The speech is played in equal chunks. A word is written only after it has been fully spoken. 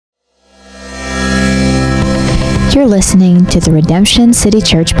You're listening to the Redemption City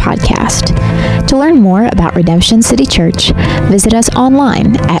Church podcast. To learn more about Redemption City Church, visit us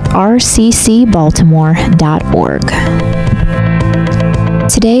online at rccbaltimore.org.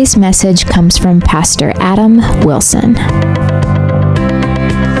 Today's message comes from Pastor Adam Wilson.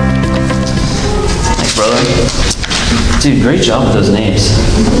 Thanks, brother. Dude, great job with those names.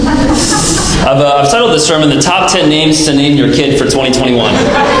 I've titled this sermon, The Top 10 Names to Name Your Kid for 2021.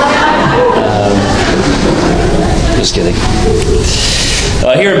 Just kidding.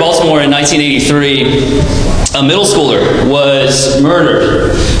 Here in Baltimore in 1983, a middle schooler was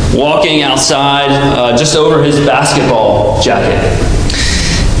murdered walking outside just over his basketball jacket.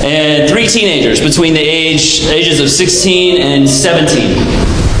 And 3 teenagers between the ages of 16 and 17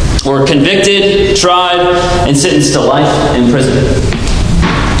 were convicted, tried, and sentenced to life in prison.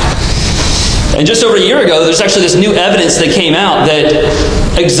 And just over a year ago, there's actually this new evidence that came out that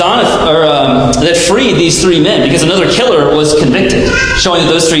that freed these 3 men because another killer was convicted, showing that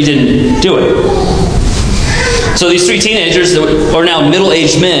those 3 didn't do it. So these 3 teenagers that are now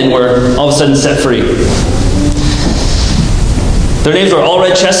middle-aged men were all of a sudden set free. Their names were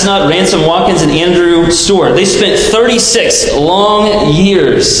Allred Chestnut, Ransom Watkins, and Andrew Stewart. They spent 36 long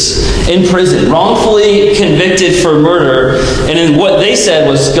years in prison, wrongfully convicted for murder, and in what they said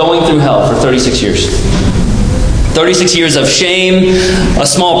was going through hell for 36 years. 36 years of shame, a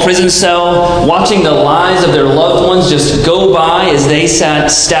small prison cell, watching the lives of their loved ones just go by as they sat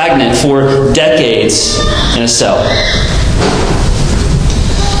stagnant for decades in a cell.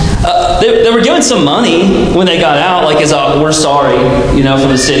 They were given some money when they got out, like as a, we're sorry, from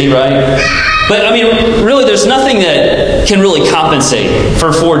the city, right? But I mean, really, there's nothing that can really compensate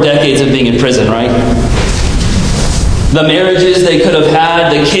for 4 decades of being in prison, right? The marriages they could have had,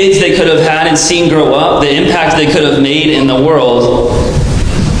 the kids they could have had and seen grow up, the impact they could have made in the world.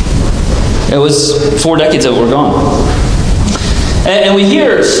 It was 4 decades that were gone. And we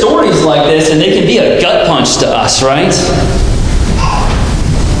hear stories like this, and they can be a gut punch to us, right?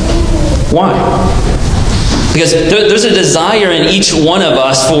 Why? Because there's a desire in each one of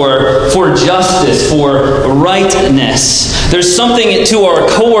us for justice, for rightness. There's something to our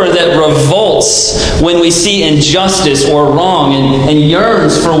core that revolts when we see injustice or wrong and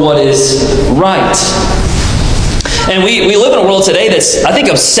yearns for what is right. And we live in a world today that's, I think,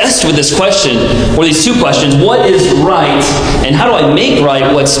 obsessed with this question, or these 2 questions. What is right, and how do I make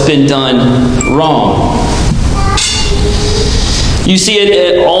right what's been done wrong? You see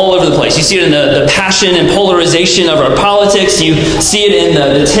it all over the place. You see it in the passion and polarization of our politics. You see it in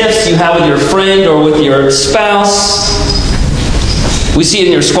the tiffs you have with your friend or with your spouse. We see it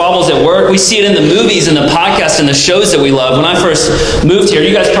in your squabbles at work. We see it in the movies and the podcasts and the shows that we love. When I first moved here,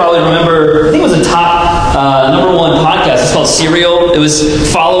 you guys probably remember, I think it was a top number 1 podcast. It's called Serial. It was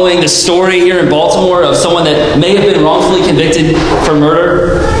following the story here in Baltimore of someone that may have been wrongfully convicted for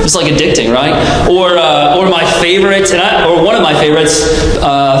murder. It's like addicting, right? Or my favorite, or one of my favorites,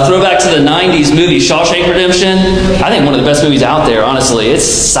 throwback to the 90s movie, Shawshank Redemption. I think one of the best movies out there, honestly. It's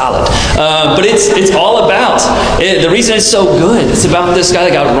solid. But it's all about, the reason it's so good, it's about this guy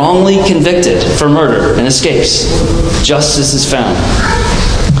that got wrongly convicted for murder and escapes. Justice is found.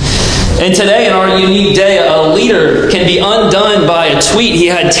 And today, in our unique day, a leader can be undone by a tweet he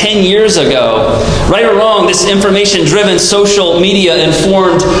had 10 years ago. Right or wrong, this information-driven, social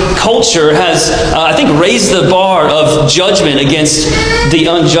media-informed culture has, I think, raised the bar of judgment against the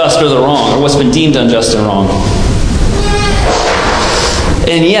unjust or the wrong, or what's been deemed unjust and wrong.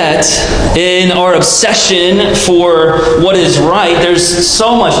 And yet, in our obsession for what is right, there's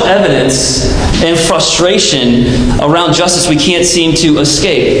so much evidence and frustration around justice we can't seem to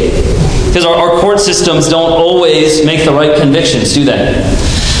escape. Because our court systems don't always make the right convictions, do they?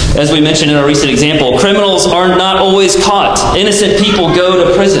 As we mentioned in our recent example, criminals are not always caught. Innocent people go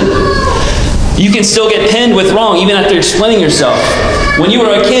to prison. You can still get pinned with wrong, even after explaining yourself. When you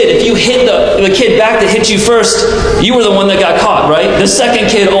were a kid, if you hit the kid back that hit you first, you were the one that got caught, right? The second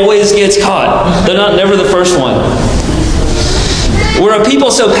kid always gets caught. They're never the first one. We're a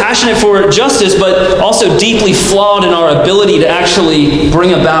people so passionate for justice, but also deeply flawed in our ability to actually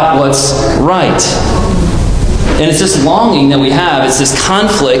bring about what's right. And it's this longing that we have, it's this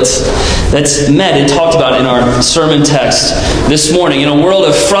conflict that's met and talked about in our sermon text this morning. In a world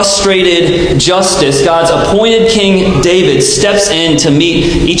of frustrated justice, God's appointed King David steps in to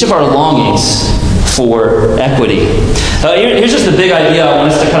meet each of our longings for equity. Here's just the big idea I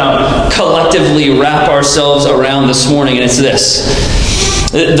want us to kind of collectively wrap ourselves around this morning, and it's this.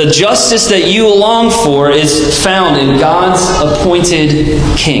 The justice that you long for is found in God's appointed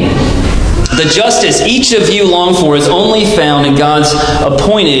King. The justice each of you long for is only found in God's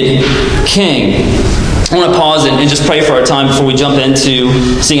appointed King. I want to pause and just pray for our time before we jump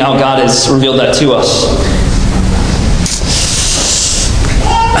into seeing how God has revealed that to us.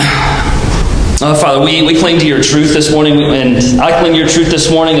 Father, we cling to your truth this morning, and I cling to your truth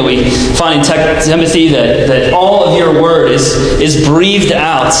this morning, and we find in Timothy that all of your word is breathed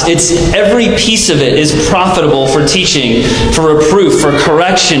out. Every piece of it is profitable for teaching, for reproof, for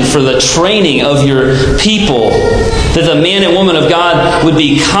correction, for the training of your people, that the man and woman of God would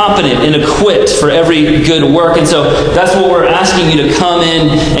be competent and equipped for every good work. And so that's what we're asking you to come in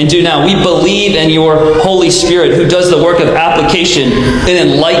and do now. We believe in your Holy Spirit, who does the work of application and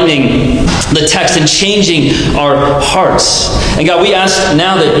enlightening the text and changing our hearts. And God, we ask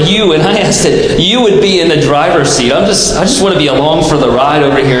now that you, and I ask that you would be in the driver's seat. I just want to be along for the ride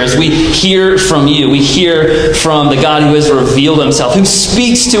over here as we hear from you. We hear from the God who has revealed himself, who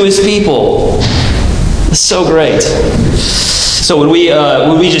speaks to his people. It's so great. So would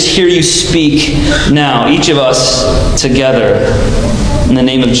we just hear you speak now, each of us together, in the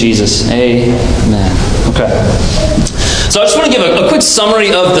name of Jesus. Amen. Okay. So I just want to give a quick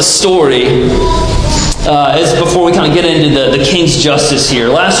summary of the story before we kind of get into the king's justice here.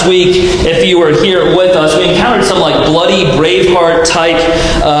 Last week, if you were here with us, we encountered some like bloody Braveheart type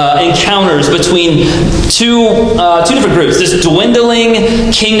encounters between two different groups. This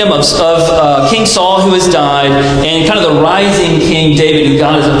dwindling kingdom of King Saul, who has died, and kind of the rising King David, who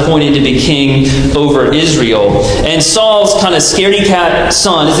God has appointed to be king over Israel. And Saul's kind of scaredy cat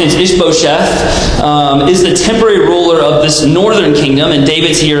son, his name is Ishbosheth, is the temporary ruler of this northern kingdom, and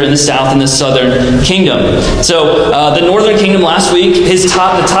David's here in the south in the southern kingdom. So the northern kingdom last week, the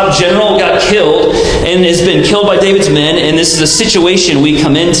top general got killed and has been killed by David's men, and this is the situation we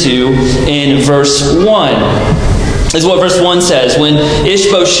come into in verse 1. This is what verse 1 says. When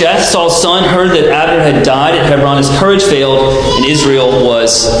Ishbosheth, Saul's son, heard that Abner had died at Hebron, his courage failed, and Israel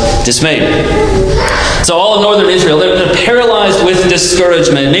was dismayed. So all of northern Israel, they're paralyzed with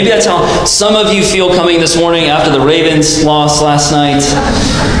discouragement. Maybe that's how some of you feel coming this morning after the Ravens lost last night.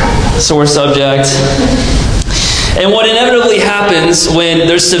 Sore subject. And what inevitably happens when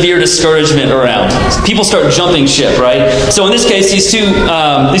there's severe discouragement around, people start jumping ship, right? So in this case, these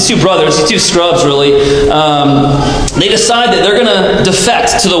two brothers, these two scrubs really, they decide that they're going to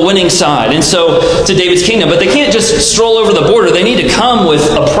defect to the winning side, and so to David's kingdom. But they can't just stroll over the border. They need to come with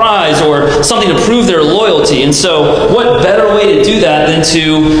a prize or something to prove their loyalty. And so what better way to do that than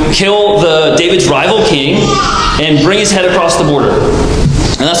to kill David's rival king and bring his head across the border?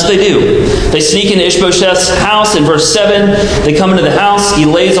 And that's what they do. They sneak into Ishbosheth's house in verse 7. They come into the house. He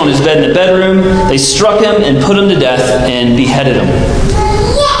lays on his bed in the bedroom. They struck him and put him to death and beheaded him.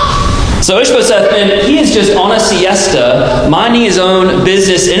 So Ishbosheth, man, he is just on a siesta, minding his own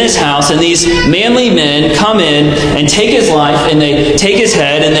business in his house, and these manly men come in and take his life, and they take his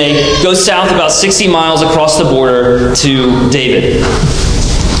head, and they go south about 60 miles across the border to David.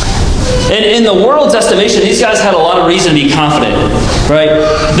 And in the world's estimation, these guys had a lot of reason to be confident, right?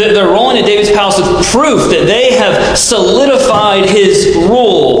 They're rolling at David's palace with proof that they have solidified his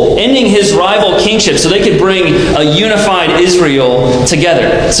rule, ending his rival kingship, so they could bring a unified Israel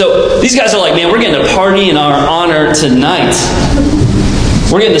together. So these guys are like, man, we're getting a party in our honor tonight.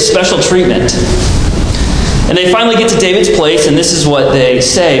 We're getting the special treatment. And they finally get to David's place, and this is what they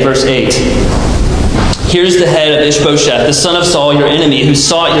say, verse 8. Here's the head of Ishbosheth, the son of Saul, your enemy, who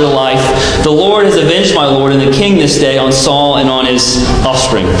sought your life. The Lord has avenged my Lord and the king this day on Saul and on his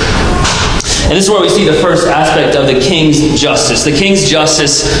offspring. And this is where we see the first aspect of the king's justice. The king's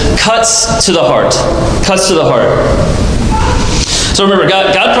justice cuts to the heart. Cuts to the heart. So remember,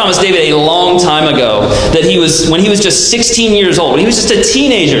 God promised David a long time ago that when he was just 16 years old, when he was just a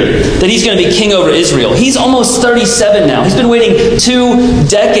teenager, that he's going to be king over Israel. He's almost 37 now. He's been waiting 2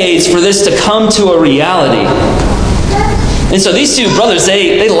 decades for this to come to a reality. And so these two brothers,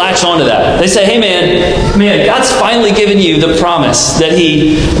 they latch onto that. They say, hey man, God's finally given you the promise that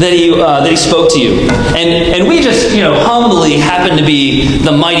he spoke to you. And we just, humbly happen to be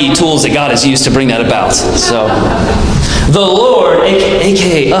the mighty tools that God has used to bring that about. So the Lord,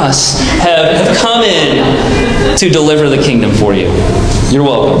 aka us, have come in to deliver the kingdom for you. You're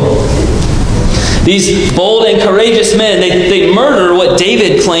welcome. These bold and courageous men, they murder what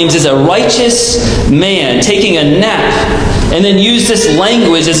David claims is a righteous man taking a nap, and then use this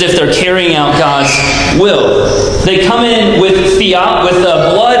language as if they're carrying out God's will. They come in with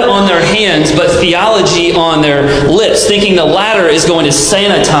blood on their hands, but theology on their lips, thinking the latter is going to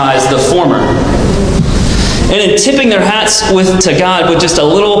sanitize the former. And in tipping their hats to God with just a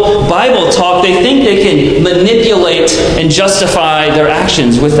little Bible talk, they think they can manipulate and justify their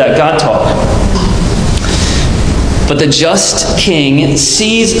actions with that God talk. But the just king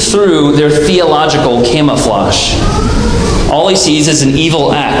sees through their theological camouflage. All he sees is an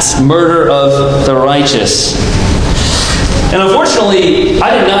evil act, murder of the righteous. And unfortunately,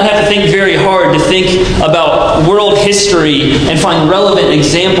 I did not have to think very hard to think about world history and find relevant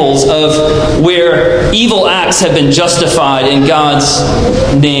examples of where evil acts have been justified in God's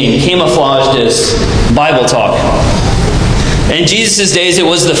name, camouflaged as Bible talk. In Jesus' days, it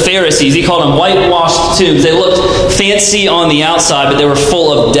was the Pharisees. He called them whitewashed tombs. They looked fancy on the outside, but they were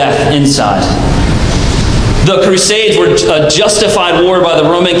full of death inside. The Crusades were a justified war by the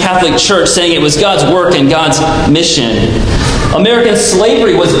Roman Catholic Church, saying it was God's work and God's mission. American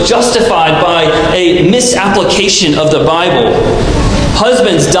slavery was justified by a misapplication of the Bible.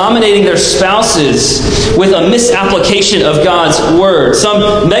 Husbands dominating their spouses with a misapplication of God's word. Some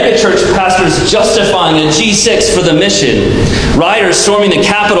megachurch pastors justifying a G6 for the mission. Rioters storming the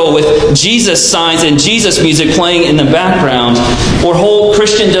Capitol with Jesus signs and Jesus music playing in the background. Or whole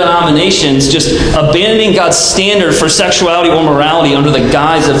Christian denominations just abandoning God's standard for sexuality or morality under the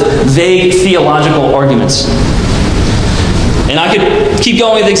guise of vague theological arguments. And I could keep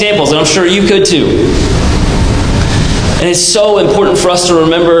going with examples, and I'm sure you could too. And it's so important for us to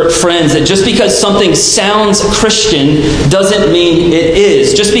remember, friends, that just because something sounds Christian doesn't mean it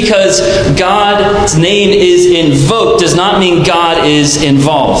is. Just because God's name is invoked does not mean God is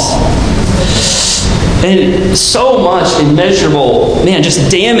involved. And so much immeasurable, just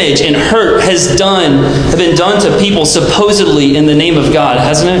damage and hurt have been done to people supposedly in the name of God,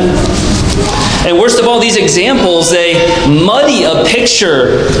 hasn't it? And worst of all, these examples, they muddy a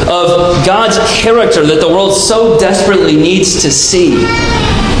picture of God's character that the world so desperately needs to see.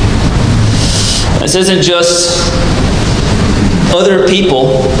 This isn't just other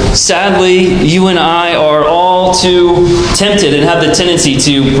people. Sadly, you and I are all too tempted and have the tendency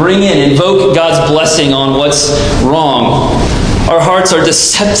to invoke God's blessing on what's wrong. Our hearts are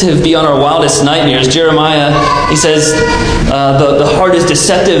deceptive beyond our wildest nightmares. Jeremiah, he says, the heart is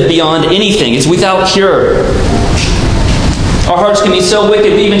deceptive beyond anything. It's without cure. Our hearts can be so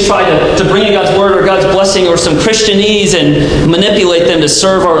wicked we even try to bring in God's word or God's blessing or some Christianese and manipulate them to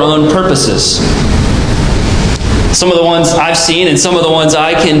serve our own purposes. Some of the ones I've seen and some of the ones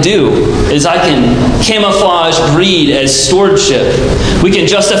I can do is I can camouflage greed as stewardship. We can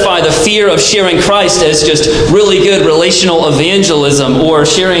justify the fear of sharing Christ as just really good relational evangelism or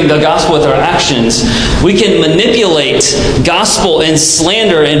sharing the gospel with our actions. We can manipulate gospel and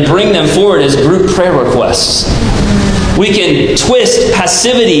slander and bring them forward as group prayer requests. We can twist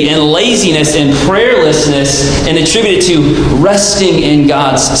passivity and laziness and prayerlessness and attribute it to resting in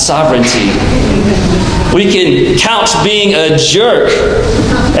God's sovereignty. We can couch being a jerk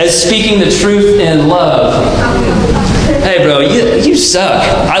as speaking the truth in love. Hey bro, you suck.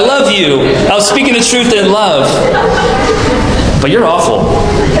 I love you. I was speaking the truth in love. But you're awful.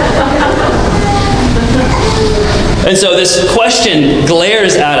 And so this question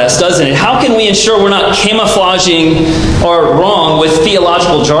glares at us, doesn't it? How can we ensure we're not camouflaging our wrong with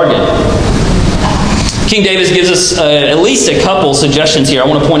theological jargon? King David gives us at least a couple suggestions here. I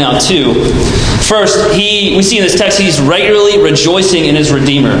want to point out two. First, we see in this text he's regularly rejoicing in his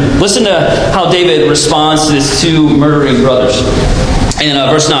Redeemer. Listen to how David responds to his two murdering brothers. In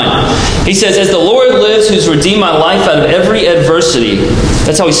verse 9, he says, "As the Lord lives, who's redeemed my life out of every adversity."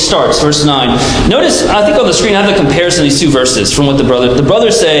 That's how he starts, verse 9. Notice, I think on the screen I have the comparison of these two verses from what the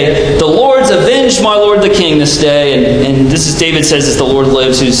brothers say, "The Lord's avenged my Lord the King this day." And this is David says, "As the Lord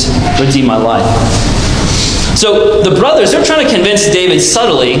lives, who's redeemed my life." So the brothers, they're trying to convince David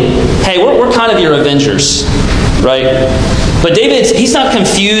subtly, hey, we're kind of your avengers, right? But David, he's not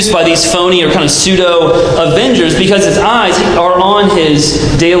confused by these phony or kind of pseudo-avengers because his eyes are on his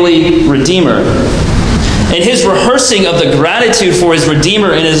daily Redeemer. And his rehearsing of the gratitude for his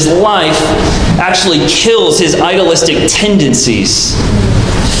Redeemer in his life actually kills his idolistic tendencies.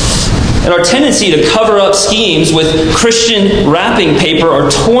 And our tendency to cover up schemes with Christian wrapping paper are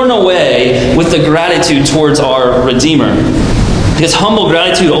torn away with the gratitude towards our Redeemer. Because humble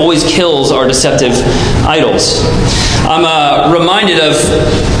gratitude always kills our deceptive idols. I'm reminded of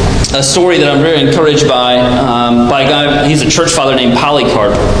a story that I'm very encouraged by a guy, he's a church father named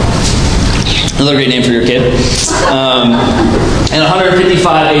Polycarp. Another great name for your kid. In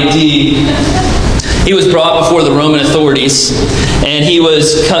 155 AD, he was brought before the Roman authorities, and he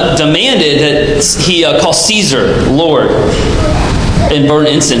was demanded that he call Caesar Lord and burn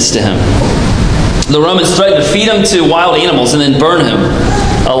incense to him. The Romans threatened to feed him to wild animals and then burn him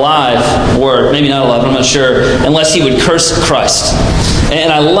alive, or maybe not alive, I'm not sure, unless he would curse Christ.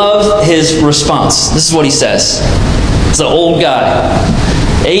 And I love his response. This is what he says. It's an old guy.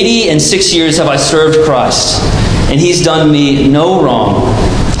 86 years have I served Christ, and he's done me no wrong.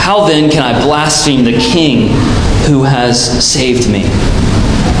 How then can I blaspheme the King who has saved me?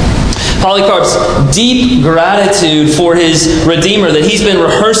 Polycarp's deep gratitude for his Redeemer that he's been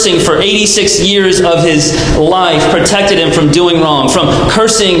rehearsing for 86 years of his life protected him from doing wrong, from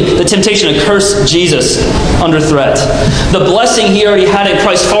cursing, the temptation to curse Jesus under threat. The blessing he already had in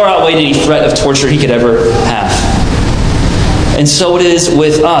Christ far outweighed any threat of torture he could ever have. And so it is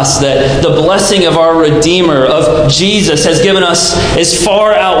with us that the blessing of our Redeemer, of Jesus, has given us as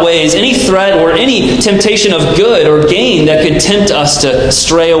far outweighs any threat or any temptation of good or gain that could tempt us to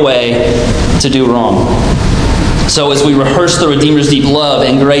stray away to do wrong. So as we rehearse the Redeemer's deep love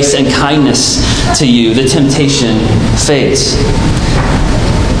and grace and kindness to you, the temptation fades.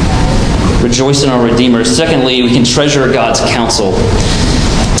 Rejoice in our Redeemer. Secondly, we can treasure God's counsel.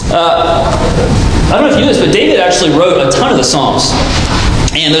 I don't know if you know this, but David actually wrote a ton of the Psalms.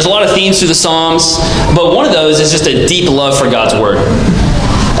 And there's a lot of themes through the Psalms, but one of those is just a deep love for God's Word.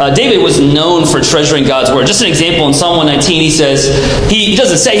 David was known for treasuring God's Word. Just an example, in Psalm 119, he says, he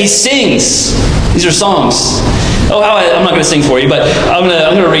doesn't say, he sings. These are songs. I'm not going to sing for you, but I'm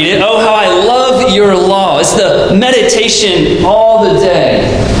going to read it. Oh, how I love your law. It's the meditation all the day.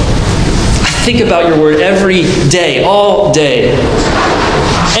 I think about your Word every day, all day.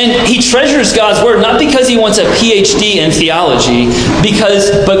 And he treasures God's Word not because he wants a PhD in theology,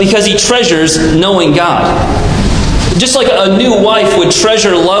 but because he treasures knowing God. Just like a new wife would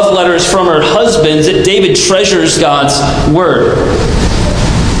treasure love letters from her husband, David treasures God's Word.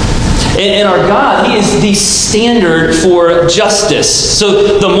 And our God, he is the standard for justice.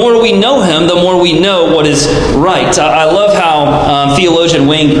 So the more we know him, the more we know what is right. I love how theologian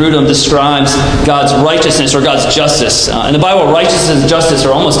Wayne Grudem describes God's righteousness or God's justice. In the Bible, righteousness and justice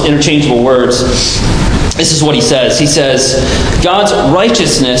are almost interchangeable words. This is what he says. He says, God's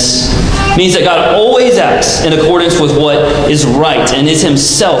righteousness means that God always acts in accordance with what is right and is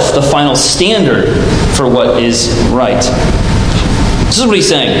himself the final standard for what is right. This is what he's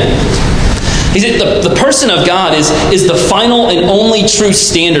saying. He said the person of God is the final and only true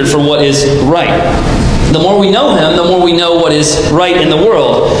standard for what is right. The more we know him, the more we know what is right in the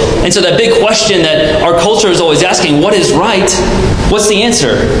world. And so that big question that our culture is always asking, what is right? What's the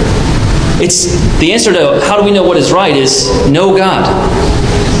answer? It's the answer to how do we know what is right is know God.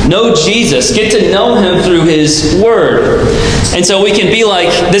 Know Jesus. Get to know him through his Word. And so we can be like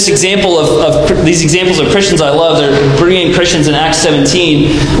this example of these examples of Christians I love. They're Berean Christians in Acts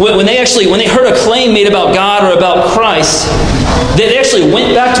 17. When they heard a claim made about God or about Christ, they actually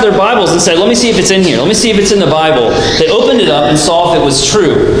went back to their Bibles and said, let me see if it's in here. Let me see if it's in the Bible. They opened it up and saw if it was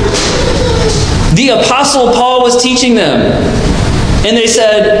true. The Apostle Paul was teaching them. And they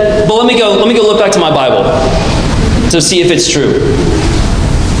said, well, let me go look back to my Bible to see if it's true.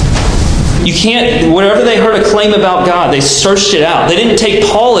 You can't, wherever they heard a claim about God, they searched it out. They didn't take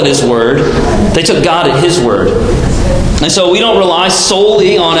Paul at his word. They took God at his word. And so we don't rely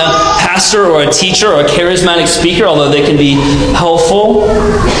solely on a pastor or a teacher or a charismatic speaker, although they can be helpful.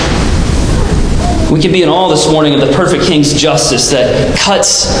 We can be in awe this morning of the perfect King's justice that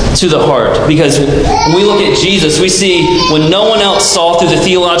cuts to the heart. Because when we look at Jesus, we see when no one else saw through the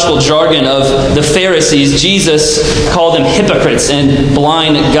theological jargon of the Pharisees, Jesus called them hypocrites and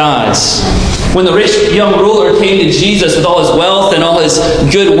blind guides. When the rich young ruler came to Jesus with all his wealth and all his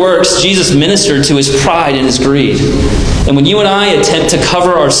good works, Jesus ministered to his pride and his greed. And when you and I attempt to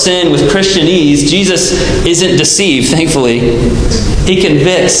cover our sin with Christianese, Jesus isn't deceived, thankfully. He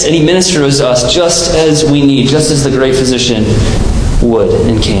convicts and he ministers to us just as we need, just as the great physician would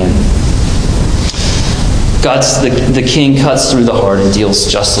and can. The King cuts through the heart and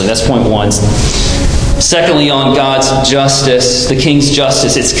deals justly. That's point one. Secondly, on God's justice, the King's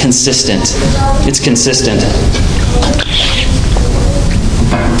justice, it's consistent. It's consistent.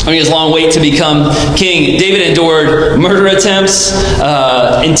 His long wait to become king. David endured murder attempts,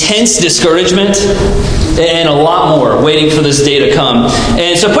 intense discouragement, and a lot more waiting for this day to come.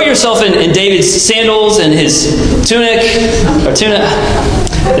 And so put yourself in David's sandals and his tunic.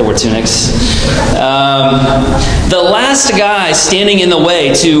 There were tunics. The last guy standing in the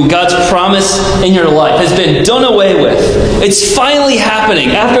way to God's promise in your life has been done away with. It's finally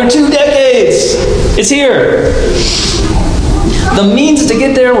happening after 2 decades. It's here. The means to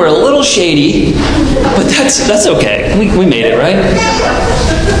get there were a little shady, but that's okay. We made it, right?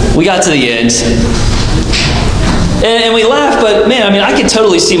 We got to the end. And we laugh, but man, I could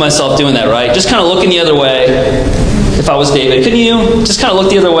totally see myself doing that, right? Just kind of looking the other way. If I was David, couldn't you? Just kind of look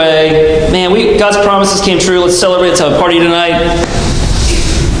the other way. Man, God's promises came true. Let's celebrate. Let's have a party tonight.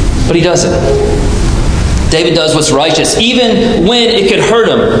 But he doesn't. David does what's righteous, even when it could hurt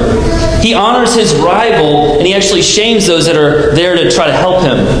him. He honors his rival, and he actually shames those that are there to try to help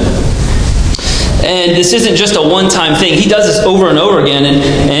him. And this isn't just a one-time thing. He does this over and over again.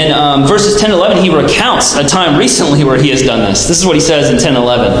 And verses 10 and 11, he recounts a time recently where he has done this. This is what he says in 10 and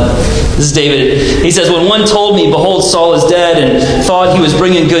 11. This is David. He says, "When one told me, 'Behold, Saul is dead,' and thought he was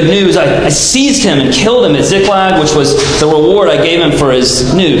bringing good news, I seized him and killed him at Ziklag, which was the reward I gave him for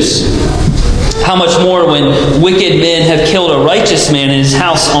his news. How much more when wicked men have killed a righteous man in his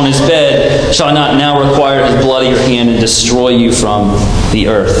house on his bed, shall I not now require his blood at your hand and destroy you from the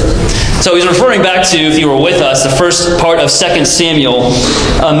earth?" So he's referring back to, if you were with us, the first part of 2 Samuel.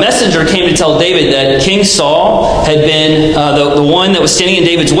 A messenger came to tell David that King Saul had been, the one that was standing in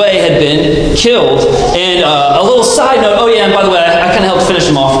David's way, had been killed. And a little side note, oh yeah, and by the way, I kind of helped finish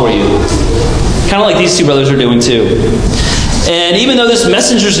him off for you. Kind of like these two brothers are doing too. And even though this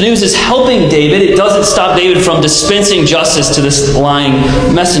messenger's news is helping David, it doesn't stop David from dispensing justice to this lying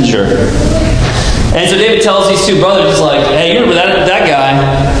messenger. And so David tells these two brothers, he's like, "Hey, you remember that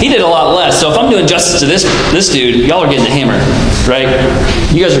guy? He did a lot less. So if I'm doing justice to this dude, y'all are getting the hammer, right?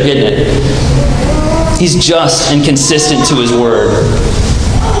 You guys are getting it." He's just and consistent to his word.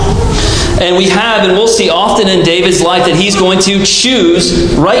 And we'll see often in David's life that he's going to choose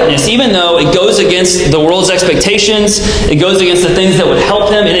rightness, even though it goes against the world's expectations, it goes against the things that would help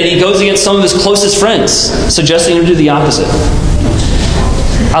him, and he goes against some of his closest friends, suggesting him to do the opposite.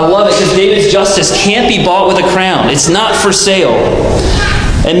 I love it because David's justice can't be bought with a crown. It's not for sale.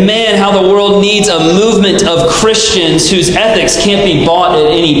 And man, how the world needs a movement of Christians whose ethics can't be bought at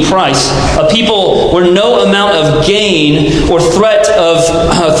any price. A people where no amount of gain or threat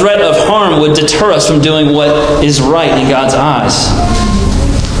of harm would deter us from doing what is right in God's eyes.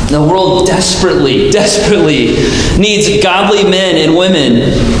 The world desperately, desperately needs godly men and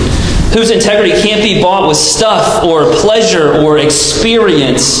women whose integrity can't be bought with stuff or pleasure or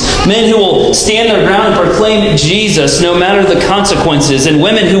experience. Men who will stand their ground and proclaim Jesus no matter the consequences. And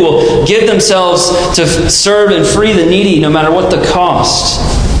women who will give themselves to serve and free the needy no matter what the cost.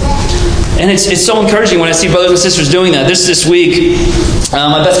 And it's so encouraging when I see brothers and sisters doing that. This week,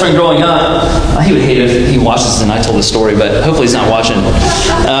 my best friend growing up, he would hate it if he watches this and I told this story, but hopefully he's not watching.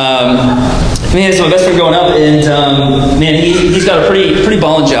 It's my best friend growing up, and he's got a pretty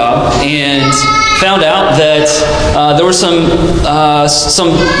ballin' job, and found out that there were some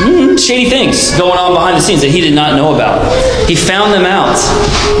shady things going on behind the scenes that he did not know about. He found them out,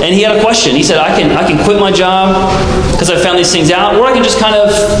 and he had a question. He said, I can quit my job because I found these things out, or I can just kind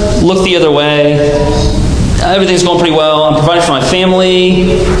of look the other way. Everything's going pretty well. I'm providing for my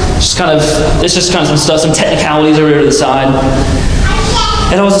family. It's just kind of some stuff, some technicalities over here to the side.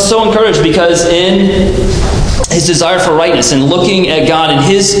 And I was so encouraged because in his desire for rightness and looking at God and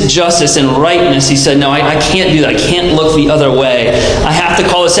his justice and rightness, he said, no, I can't do that. I can't look the other way. I have to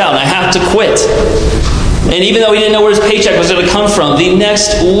call this out and I have to quit. And even though he didn't know where his paycheck was going to come from, the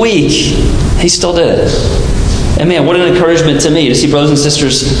next week, he still did it. And man, what an encouragement to me to see brothers and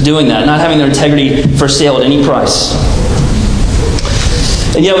sisters doing that, not having their integrity for sale at any price.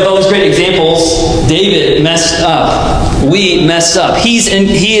 And yet with all these great examples, David messed up. We messed up. He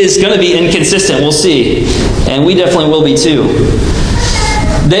is going to be inconsistent, we'll see. And we definitely will be too.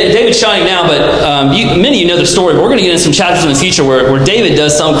 David's shining now, but many of you know the story, but we're going to get into some chapters in the future where David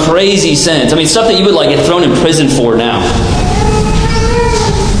does some crazy sins. I mean, stuff that you would get thrown in prison for now.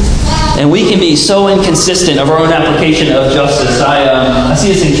 And we can be so inconsistent of our own application of justice. I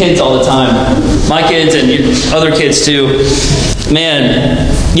see this in kids all the time. My kids and other kids too.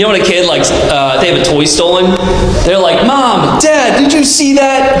 Man, you know when a kid they have a toy stolen? They're like, Mom, Dad, did you see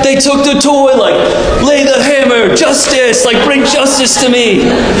that? They took the toy, lay the hammer, justice, bring justice to me.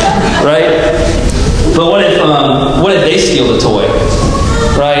 Right? But what if they steal the toy?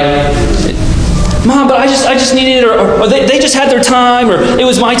 Right? Mom, but I just needed it, or they just had their time, or it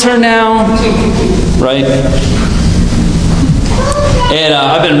was my turn now. Right?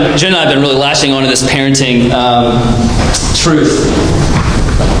 And Jen and I have been really latching onto this parenting truth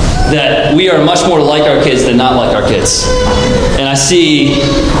that we are much more like our kids than not like our kids. And I see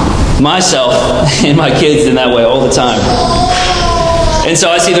myself and my kids in that way all the time. And so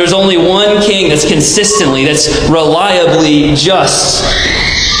I see there's only one king that's reliably just.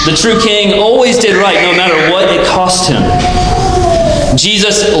 The true king always did right no matter what it cost him.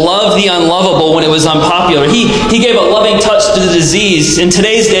 Jesus loved the unlovable when it was unpopular. He gave a loving touch to the disease. In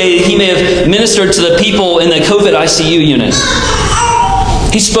today's day, he may have ministered to the people in the COVID ICU unit.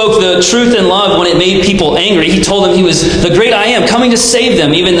 He spoke the truth in love when it made people angry. He told them he was the great I am, coming to save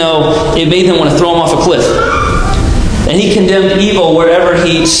them, even though it made them want to throw him off a cliff. And he condemned evil wherever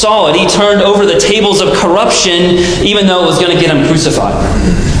he saw it. He turned over the tables of corruption, even though it was going to get him crucified.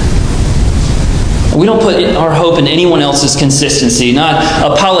 We don't put our hope in anyone else's consistency. Not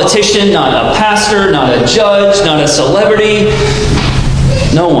a politician, not a pastor, not a judge, not a celebrity.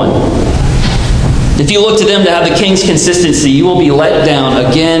 No one. If you look to them to have the king's consistency, you will be let down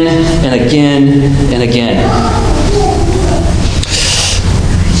again and again and again.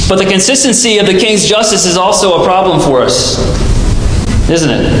 But the consistency of the king's justice is also a problem for us, isn't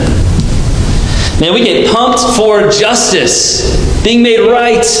it? Man, we get pumped for justice, being made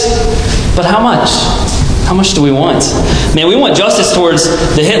right. But how much? How much do we want? Man, we want justice towards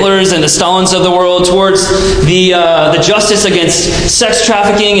the Hitlers and the Stalins of the world, towards the justice against sex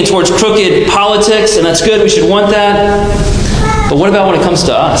trafficking and towards crooked politics, and that's good. We should want that. But what about when it comes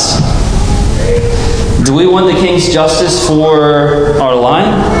to us? Do we want the king's justice for our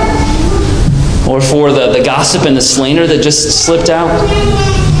lying? Or for the gossip and the slander that just slipped out?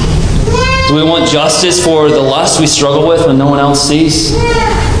 Do we want justice for the lust we struggle with when no one else sees?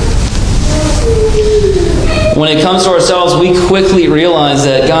 When it comes to ourselves, we quickly realize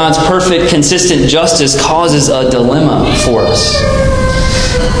that God's perfect, consistent justice causes a dilemma for us.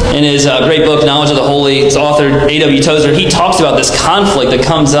 In his great book, Knowledge of the Holy, its author, A.W. Tozer, he talks about this conflict that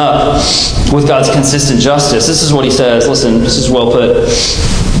comes up with God's consistent justice. This is what he says. Listen, this is well put.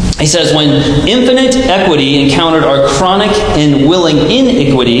 He says, when infinite equity encountered our chronic and willing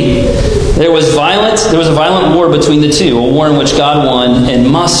iniquity, there was a violent war between the two, a war in which God won and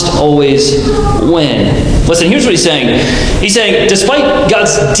must always win. Listen, here's what he's saying. He's saying, despite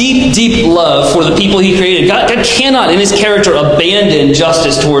God's deep, deep love for the people he created, God cannot in his character abandon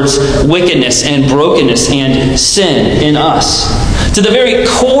justice towards wickedness and brokenness and sin in us. To the very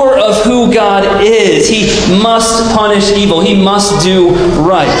core of who God is, he must punish evil. He must do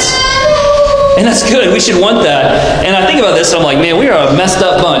right. And that's good. We should want that. And I think about this, I'm like, man, we are a messed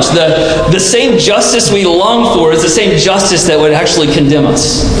up bunch. The same justice we long for is the same justice that would actually condemn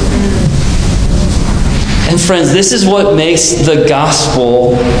us. And friends, this is what makes the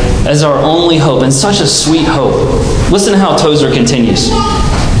gospel as our only hope, and such a sweet hope. Listen to how Tozer continues.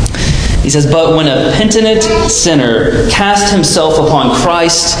 He says, but when a penitent sinner cast himself upon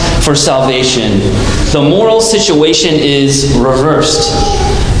Christ for salvation, the moral situation is reversed.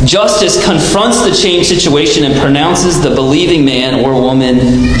 Justice confronts the changed situation and pronounces the believing man or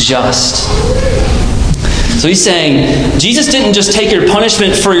woman just. So he's saying, Jesus didn't just take your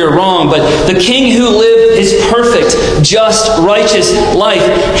punishment for your wrong, but the king who lived his perfect, just, righteous life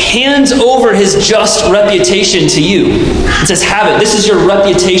hands over his just reputation to you. It says, have it. This is your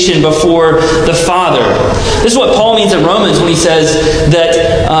reputation before the Father. This is what Paul means in Romans when he says that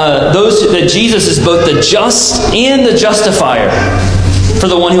that Jesus is both the just and the justifier for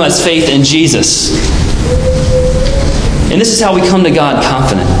the one who has faith in Jesus. And this is how we come to God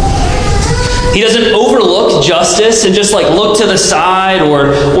confident. He doesn't overlook justice and just look to the side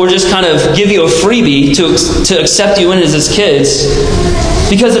or just kind of give you a freebie to accept you in as his kids.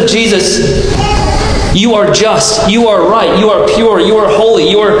 Because of Jesus, you are just, you are right, you are pure, you are holy,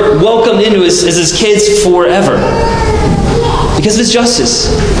 you are welcomed into as his kids forever. Because of his justice.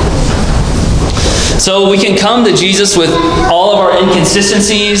 So we can come to Jesus with all of our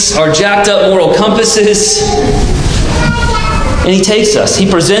inconsistencies, our jacked up moral compasses, and he takes us. He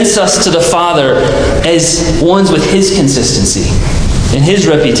presents us to the Father as ones with his consistency and his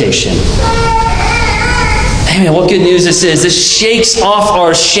reputation. Hey man, what good news this is. This shakes off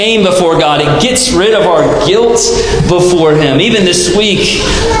our shame before God. It gets rid of our guilt before him. Even this week,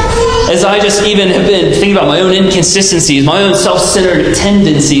 as I just even have been thinking about my own inconsistencies, my own self-centered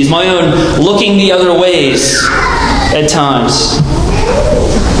tendencies, my own looking the other ways at times.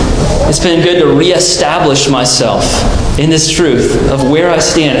 It's been good to reestablish myself in this truth of where I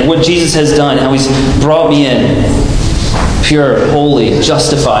stand, what Jesus has done, how he's brought me in, pure, holy,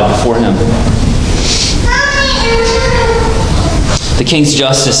 justified before him. The king's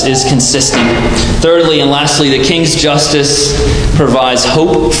justice is consistent. Thirdly and lastly, the king's justice provides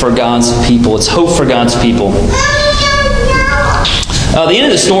hope for God's people. It's hope for God's people. The end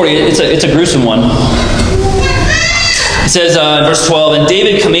of the story, it's a gruesome one. It says in verse 12, and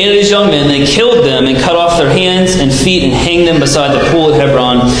David commanded his young men, they killed them and cut off their hands and feet and hanged them beside the pool at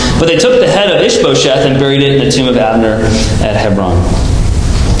Hebron. But they took the head of Ishbosheth and buried it in the tomb of Abner at Hebron.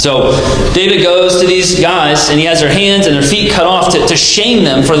 So David goes to these guys and he has their hands and their feet cut off to shame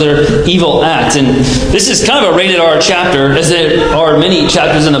them for their evil act. And this is kind of a rated R chapter, as there are many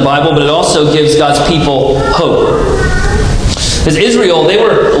chapters in the Bible, but it also gives God's people hope. Because Israel, they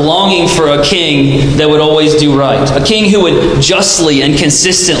were longing for a king that would always do right. A king who would justly and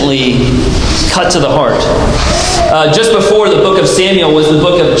consistently cut to the heart. Just before the book of Samuel was the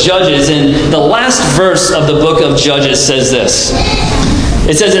book of Judges, and the last verse of the book of Judges says this.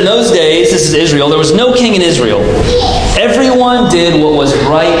 It says, in those days, this is Israel, there was no king in Israel. Everyone did what was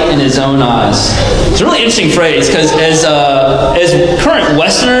right in his own eyes. It's a really interesting phrase, because as current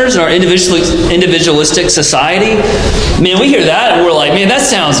Westerners in our individualistic society, man, we hear that and we're like, man, that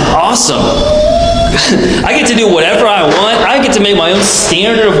sounds awesome. I get to do whatever I want. I get to make my own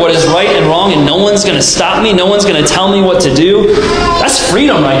standard of what is right and wrong, and no one's going to stop me. No one's going to tell me what to do. That's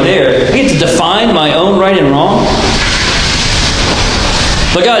freedom right there. I get to define my own right and wrong.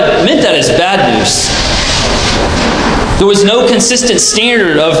 But God meant that as bad news. There was no consistent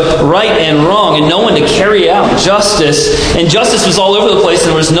standard of right and wrong, and no one to carry out justice. And justice was all over the place, and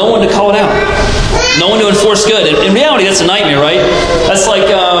there was no one to call it out. No one to enforce good. In reality, that's a nightmare, right? That's like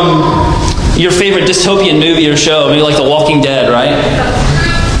your favorite dystopian movie or show, maybe like The Walking Dead, right?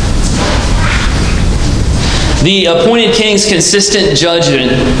 The appointed king's consistent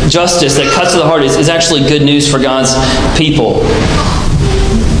justice that cuts to the heart is actually good news for God's people.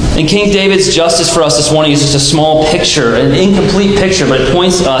 And King David's justice for us this morning is just a small picture, an incomplete picture, but it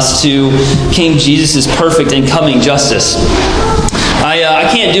points us to King Jesus' perfect and coming justice. I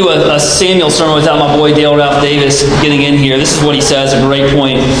can't do a Samuel sermon without my boy Dale Ralph Davis getting in here. This is what he says, a great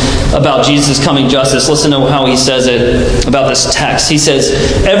point about Jesus' coming justice. Listen to how he says it about this text. He says,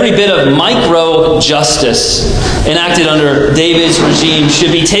 every bit of micro-justice enacted under David's regime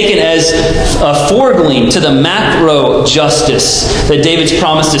should be taken as a foregleam to the macro-justice that David's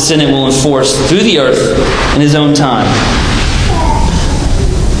promised descendant will enforce through the earth in his own time.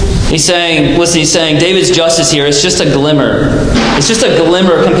 He's saying, David's justice here is just a glimmer. It's just a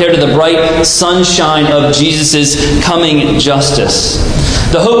glimmer compared to the bright sunshine of Jesus' coming justice.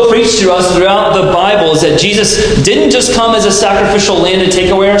 The hope preached to us throughout the Bible is that Jesus didn't just come as a sacrificial lamb to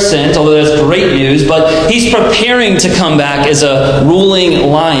take away our sins, although that's great news, but he's preparing to come back as a ruling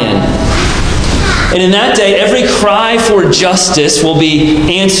lion. And in that day, every cry for justice will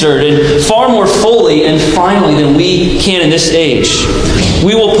be answered, and far more fully and finally than we can in this age.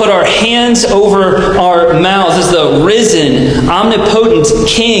 We will put our hands over our mouths as the risen, omnipotent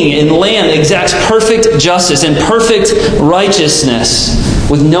King and Lamb exacts perfect justice and perfect righteousness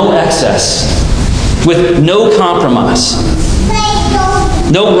with no excess, with no compromise.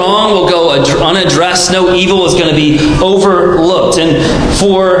 No wrong will go unaddressed. No evil is going to be overlooked. And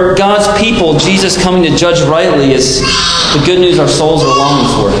for God's people, Jesus coming to judge rightly is the good news our souls are longing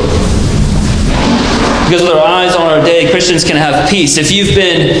for. Because with our eyes on our day, Christians can have peace. If you've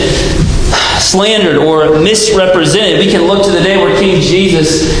been slandered or misrepresented, we can look to the day where King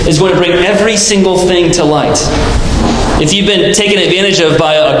Jesus is going to bring every single thing to light. If you've been taken advantage of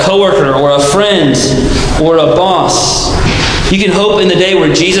by a coworker or a friend or a boss, you can hope in the day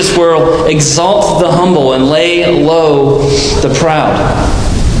where Jesus will exalt the humble and lay low the proud.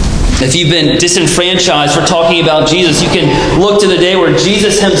 If you've been disenfranchised for talking about Jesus, you can look to the day where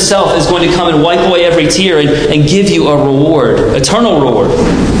Jesus himself is going to come and wipe away every tear and give you a reward, eternal reward.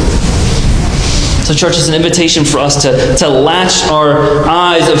 So church, is an invitation for us to latch our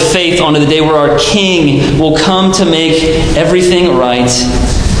eyes of faith onto the day where our King will come to make everything right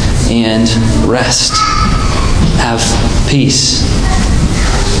and rest. Have peace.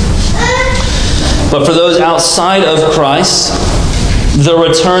 But for those outside of Christ, the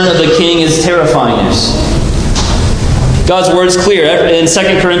return of the King is terrifying news. God's word is clear. In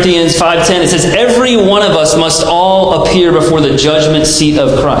 2 Corinthians 5:10, it says, every one of us must all appear before the judgment seat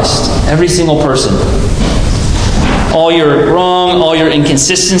of Christ. Every single person. All your wrong, all your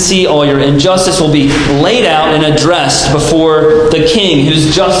inconsistency, all your injustice will be laid out and addressed before the King,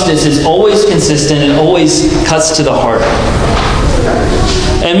 whose justice is always consistent and always cuts to the heart.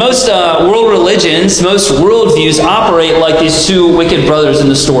 And most world religions, most worldviews operate like these two wicked brothers in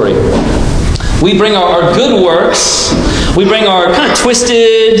the story. We bring our good works, we bring our kind of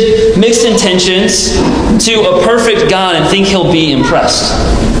twisted, mixed intentions to a perfect God and think he'll be impressed.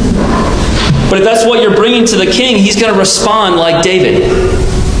 But if that's what you're bringing to the King, he's going to respond like David.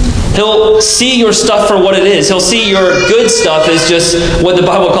 He'll see your stuff for what it is. He'll see your good stuff as just what the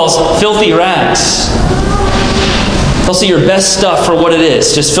Bible calls filthy rags. He'll see your best stuff for what it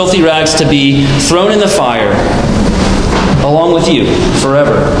is, just filthy rags to be thrown in the fire along with you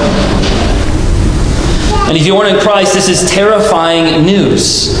forever. And if you aren't in Christ, this is terrifying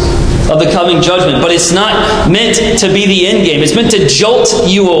news of the coming judgment. But it's not meant to be the end game. It's meant to jolt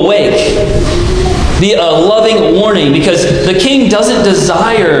you awake. Be a loving warning, because the King doesn't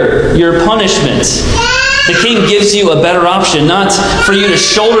desire your punishment. The King gives you a better option, not for you to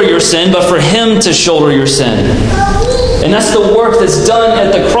shoulder your sin, but for Him to shoulder your sin. And that's the work that's done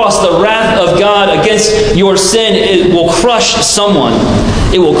at the cross. The wrath of God against your sin, it will crush someone.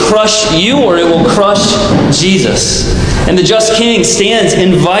 It will crush you, or it will crush Jesus. And the just King stands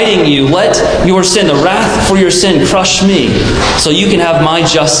inviting you, let your sin, the wrath for your sin, crush me, so you can have my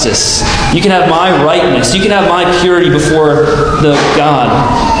justice. You can have my rightness. You can have my purity before the God.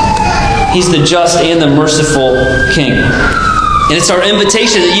 He's the just and the merciful King. And it's our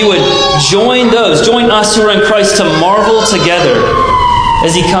invitation that you would join us who are in Christ, to marvel together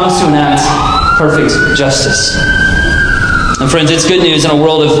as He comes to enact perfect justice. And friends, it's good news in a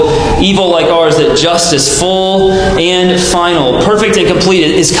world of evil like ours that justice, full and final, perfect and complete,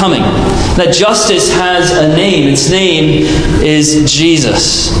 is coming. That justice has a name. Its name is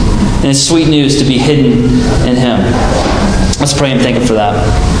Jesus. And it's sweet news to be hidden in Him. Let's pray and thank Him for that.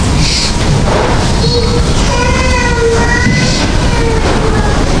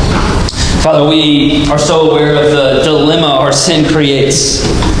 Father, we are so aware of the dilemma our sin creates.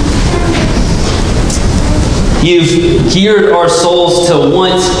 You've geared our souls to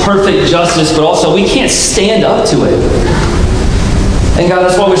want perfect justice, but also we can't stand up to it. And God,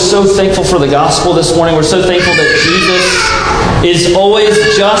 that's why we're so thankful for the gospel this morning. We're so thankful that Jesus is always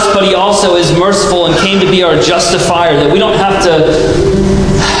just, but He also is merciful and came to be our justifier, that we don't have to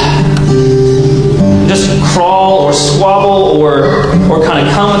just crawl or squabble or kind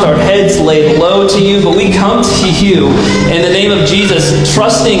of come with our heads laid low to You, but we come to You in the name of Jesus,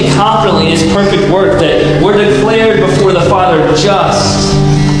 trusting confidently in His perfect work, that we're declared before the Father just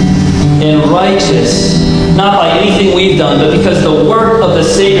and righteous, not by anything we've done, but because the work of the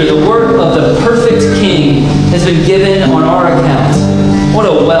Savior, the work of the perfect King, has been given on our account. What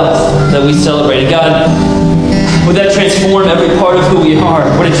a wealth that we celebrate. God, would that transform every part of who we are?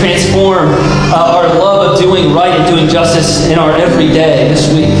 Would it transform our love of doing right and doing justice in our everyday this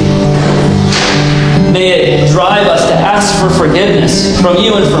week? May it drive us to ask for forgiveness from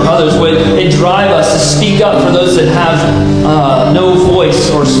You and from others. Would it drive us to speak up for those that have no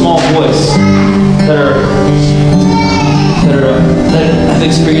voice or small voice, that have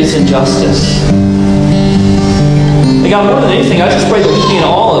experienced injustice? And God, more than anything, I just pray that we in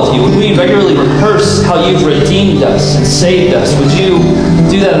all of You, would we regularly rehearse how You've redeemed us and saved us. Would You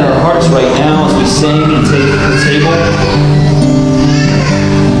do that in our hearts right now as we sing and take the table?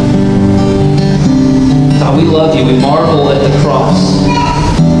 God, we love You. We marvel at the cross,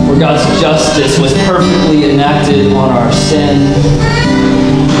 where God's justice was perfectly enacted on our sin.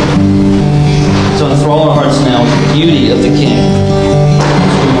 So enthrall our hearts now with the beauty of the King.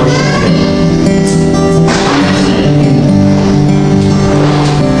 We worship Him.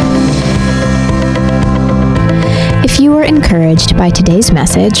 If you were encouraged by today's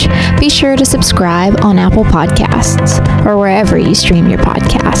message, be sure to subscribe on Apple Podcasts or wherever you stream your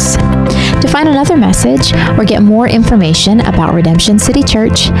podcasts. To find another message or get more information about Redemption City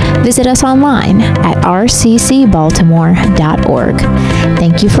Church, visit us online at rccbaltimore.org.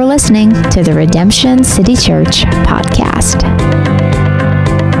 Thank you for listening to the Redemption City Church podcast.